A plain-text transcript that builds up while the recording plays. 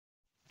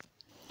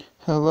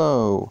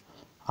Hello,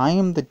 I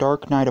am the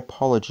Dark Knight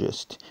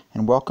Apologist,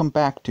 and welcome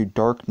back to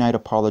Dark Knight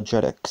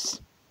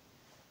Apologetics.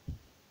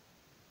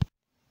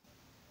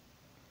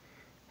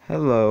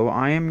 Hello,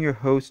 I am your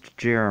host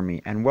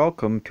Jeremy, and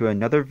welcome to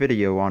another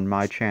video on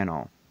my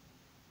channel.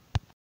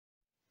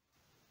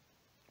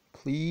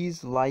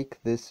 Please like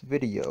this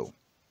video.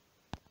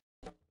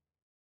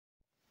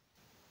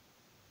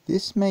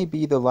 This may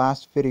be the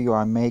last video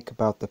I make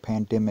about the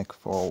pandemic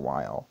for a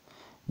while.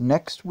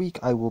 Next week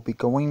I will be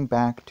going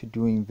back to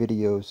doing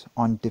videos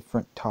on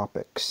different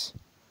topics.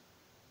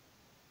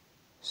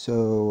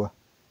 So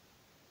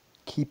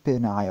keep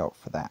an eye out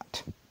for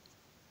that.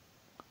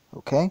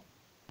 Okay?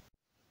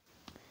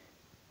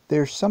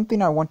 There's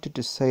something I wanted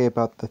to say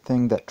about the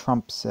thing that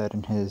Trump said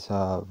in his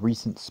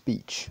recent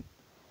speech.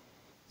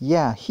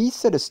 Yeah, he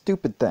said a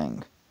stupid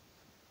thing.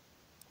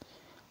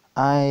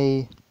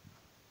 I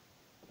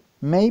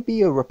may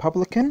be a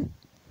Republican,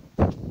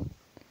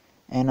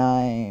 and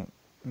I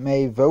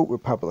may vote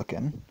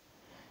Republican,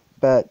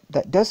 but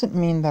that doesn't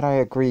mean that I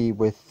agree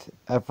with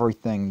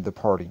everything the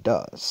party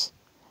does.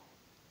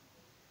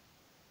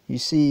 You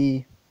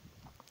see,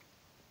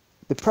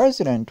 the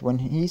president, when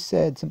he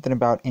said something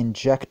about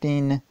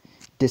injecting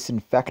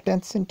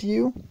disinfectants into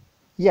you,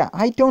 yeah,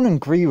 I don't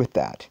agree with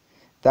that.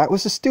 That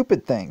was a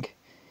stupid thing.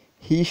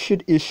 He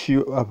should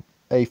issue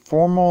a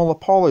formal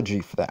apology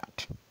for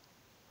that.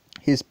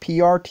 His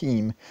PR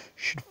team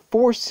should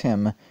force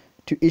him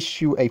to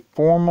issue a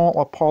formal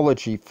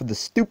apology for the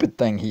stupid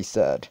thing he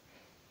said.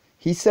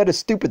 He said a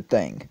stupid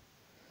thing.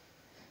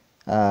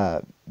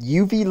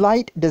 UV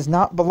light does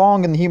not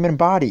belong in the human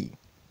body.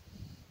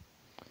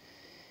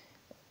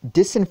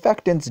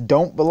 Disinfectants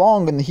don't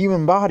belong in the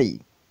human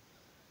body.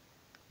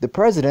 The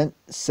president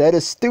said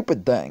a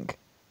stupid thing.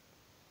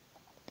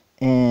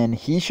 And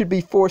he should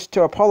be forced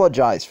to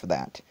apologize for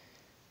that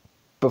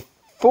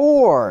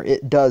before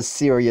it does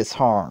serious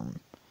harm.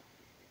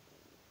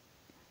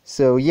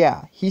 So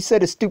yeah, he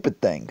said a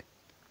stupid thing.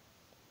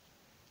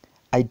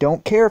 I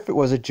don't care if it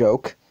was a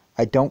joke.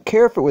 I don't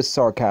care if it was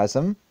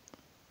sarcasm.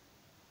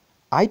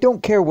 I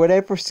don't care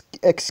whatever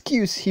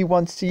excuse he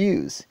wants to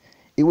use.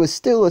 It was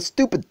still a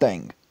stupid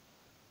thing.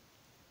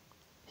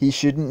 He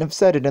shouldn't have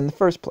said it in the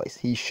first place.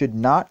 He should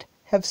not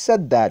have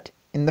said that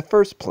in the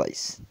first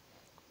place.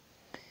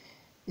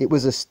 It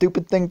was a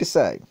stupid thing to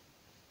say.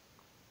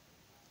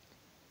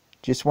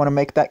 Just want to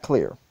make that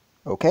clear,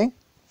 okay?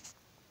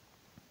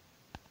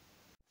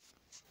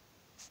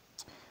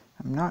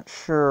 I'm not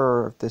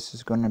sure if this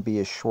is going to be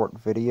a short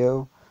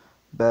video,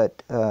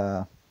 but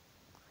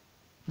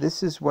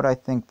this is what I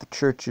think the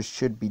churches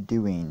should be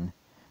doing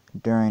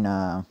during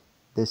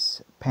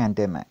this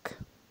pandemic.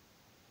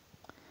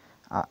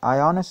 I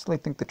honestly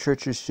think the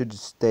churches should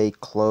stay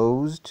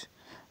closed.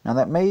 Now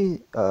that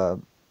may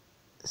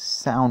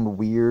sound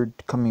weird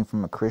coming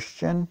from a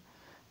Christian,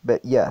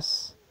 but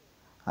yes,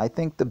 I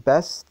think the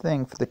best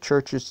thing for the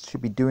churches to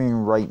be doing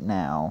right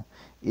now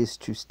is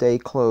to stay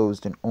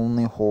closed and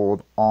only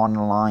hold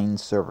online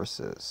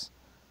services.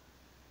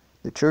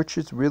 The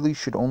churches really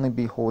should only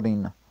be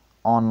holding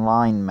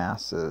online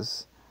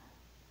masses,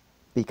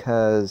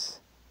 because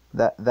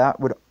that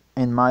would,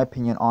 in my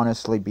opinion,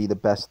 honestly be the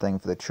best thing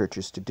for the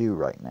churches to do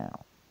right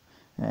now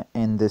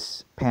in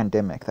this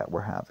pandemic that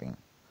we're having.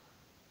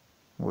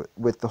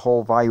 With the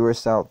whole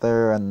virus out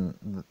there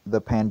and the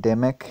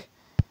pandemic,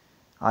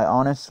 I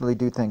honestly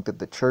do think that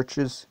the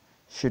churches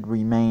should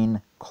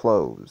remain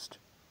closed.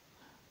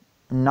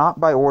 Not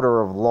by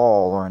order of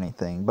law or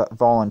anything, but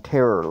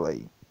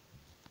voluntarily.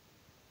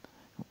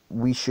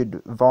 We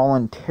should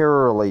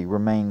voluntarily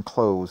remain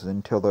closed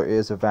until there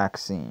is a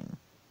vaccine.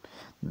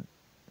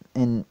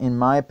 In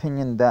my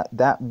opinion,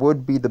 that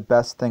would be the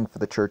best thing for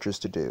the churches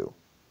to do.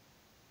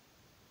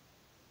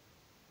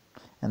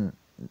 And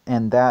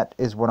that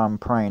is what I'm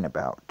praying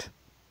about.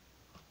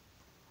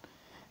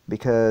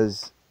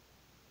 Because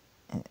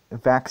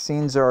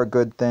vaccines are a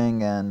good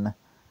thing, and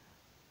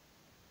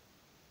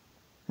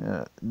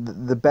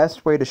the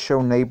best way to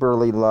show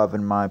neighborly love,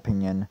 in my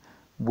opinion,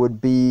 would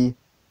be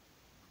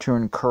to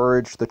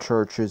encourage the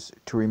churches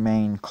to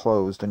remain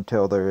closed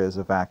until there is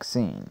a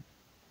vaccine.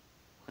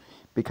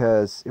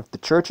 Because if the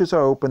churches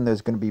are open,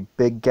 there's going to be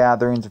big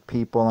gatherings of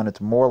people, and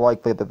it's more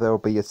likely that there will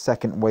be a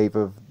second wave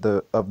of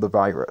the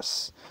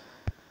virus.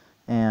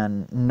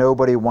 And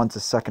nobody wants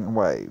a second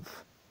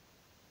wave.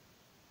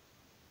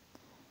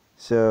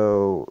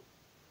 So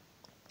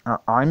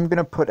I'm going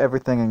to put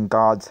everything in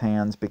God's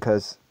hands,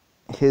 because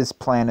His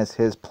plan is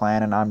His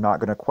plan, and I'm not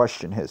going to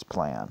question His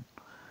plan.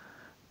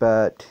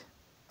 But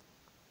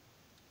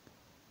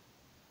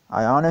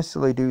I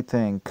honestly do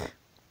think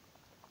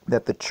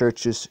that the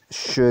churches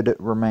should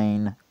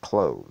remain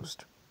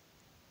closed.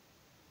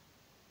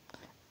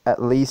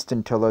 At least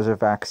until there's a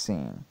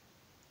vaccine.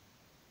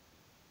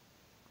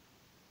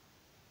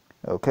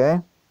 Okay?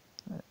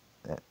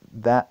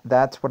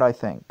 That's what I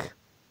think.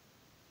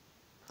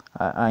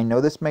 I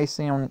know this may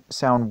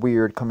sound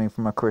weird coming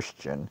from a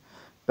Christian,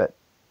 but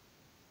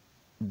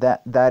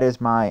that is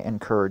my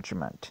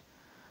encouragement.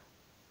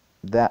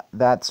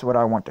 That's what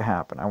I want to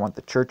happen. I want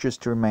the churches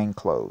to remain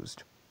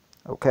closed.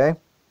 Okay?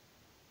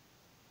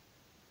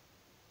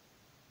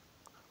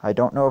 I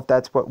don't know if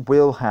that's what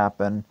will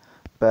happen,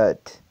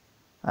 but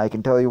I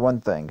can tell you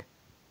one thing.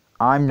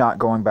 I'm not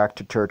going back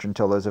to church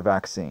until there's a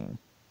vaccine.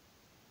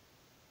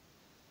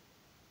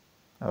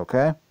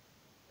 Okay?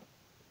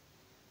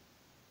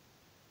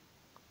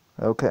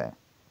 Okay.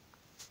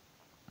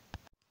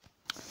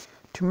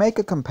 To make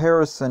a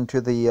comparison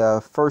to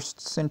the first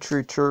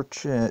century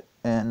church in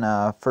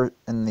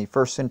the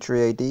first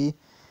century AD,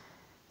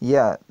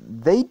 yeah,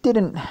 they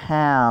didn't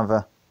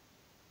have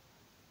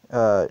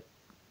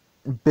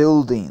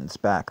buildings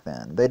back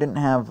then. They didn't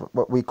have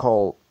what we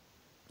call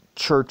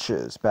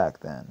churches back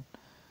then.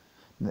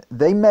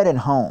 They met in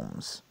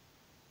homes.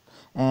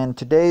 And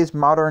today's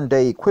modern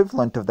day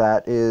equivalent of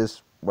that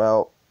is,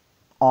 well,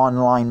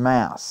 online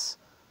mass.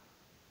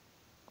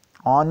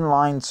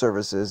 Online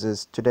services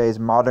is today's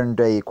modern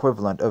day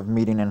equivalent of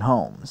meeting in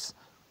homes.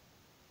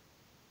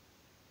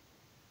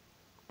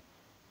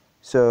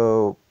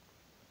 So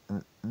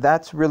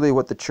that's really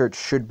what the church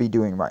should be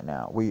doing right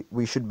now.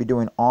 We should be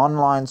doing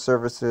online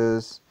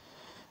services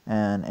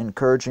and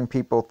encouraging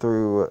people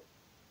through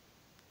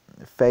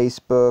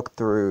Facebook,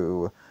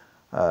 through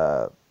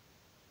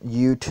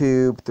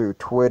YouTube, through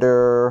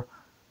Twitter.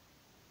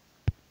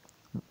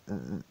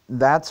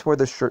 That's where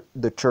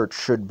the church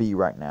should be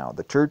right now.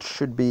 The church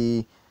should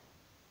be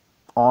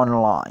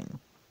online.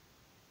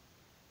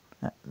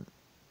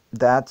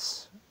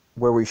 That's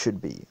where we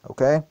should be,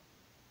 okay?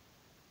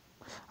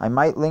 I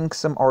might link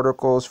some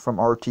articles from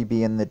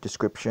RTB in the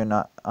description.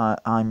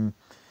 I'm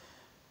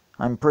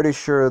pretty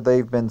sure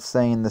they've been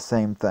saying the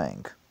same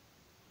thing.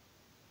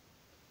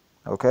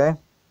 Okay?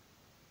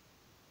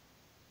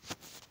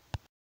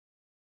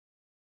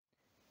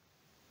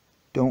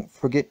 Don't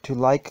forget to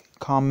like,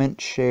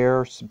 comment,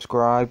 share,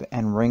 subscribe,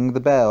 and ring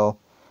the bell.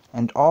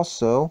 And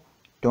also,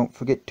 don't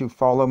forget to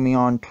follow me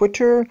on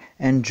Twitter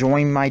and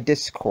join my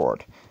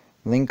Discord.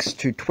 Links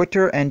to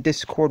Twitter and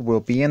Discord will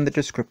be in the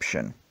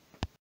description.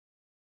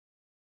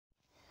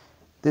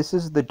 This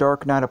is the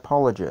Dark Knight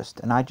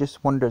Apologist, and I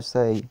just wanted to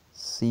say,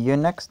 see you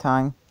next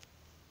time.